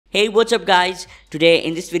Hey, what's up guys? Today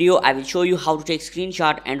in this video I will show you how to take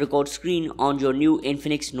screenshot and record screen on your new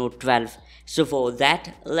Infinix Note 12. So for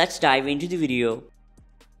that, let's dive into the video.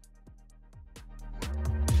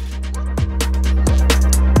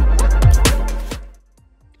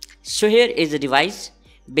 So here is the device.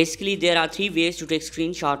 Basically there are three ways to take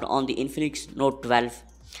screenshot on the Infinix Note 12.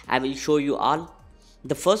 I will show you all.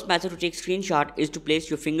 The first method to take screenshot is to place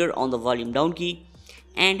your finger on the volume down key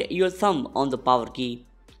and your thumb on the power key.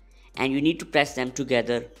 And you need to press them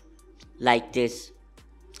together like this.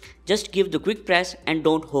 Just give the quick press and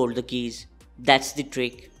don't hold the keys. That's the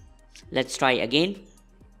trick. Let's try again.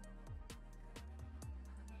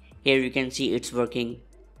 Here you can see it's working.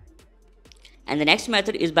 And the next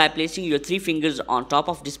method is by placing your three fingers on top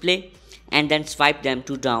of display and then swipe them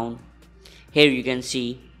to down. Here you can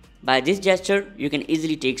see by this gesture you can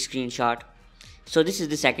easily take screenshot. So this is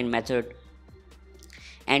the second method.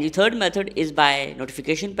 And the third method is by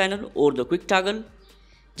notification panel or the quick toggle.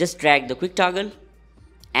 Just drag the quick toggle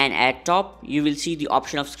and at top you will see the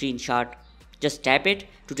option of screenshot. Just tap it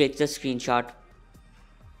to take the screenshot.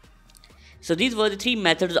 So these were the three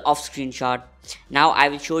methods of screenshot. Now I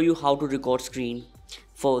will show you how to record screen.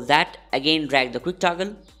 For that, again drag the quick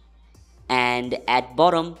toggle and at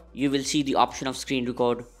bottom you will see the option of screen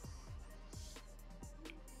record.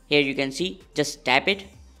 Here you can see, just tap it.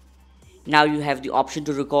 Now you have the option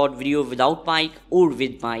to record video without mic or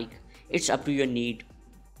with mic. It's up to your need.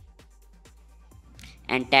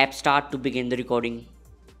 And tap start to begin the recording.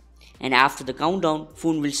 And after the countdown,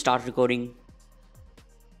 phone will start recording.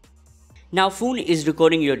 Now phone is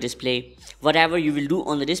recording your display. Whatever you will do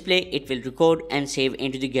on the display, it will record and save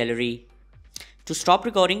into the gallery. To stop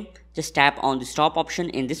recording, just tap on the stop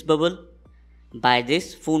option in this bubble. By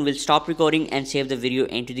this, phone will stop recording and save the video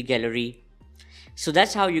into the gallery. So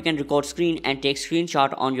that's how you can record screen and take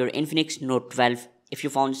screenshot on your Infinix Note 12. If you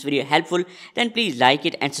found this video helpful, then please like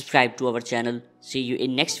it and subscribe to our channel. See you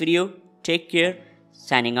in next video. Take care.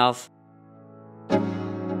 Signing off.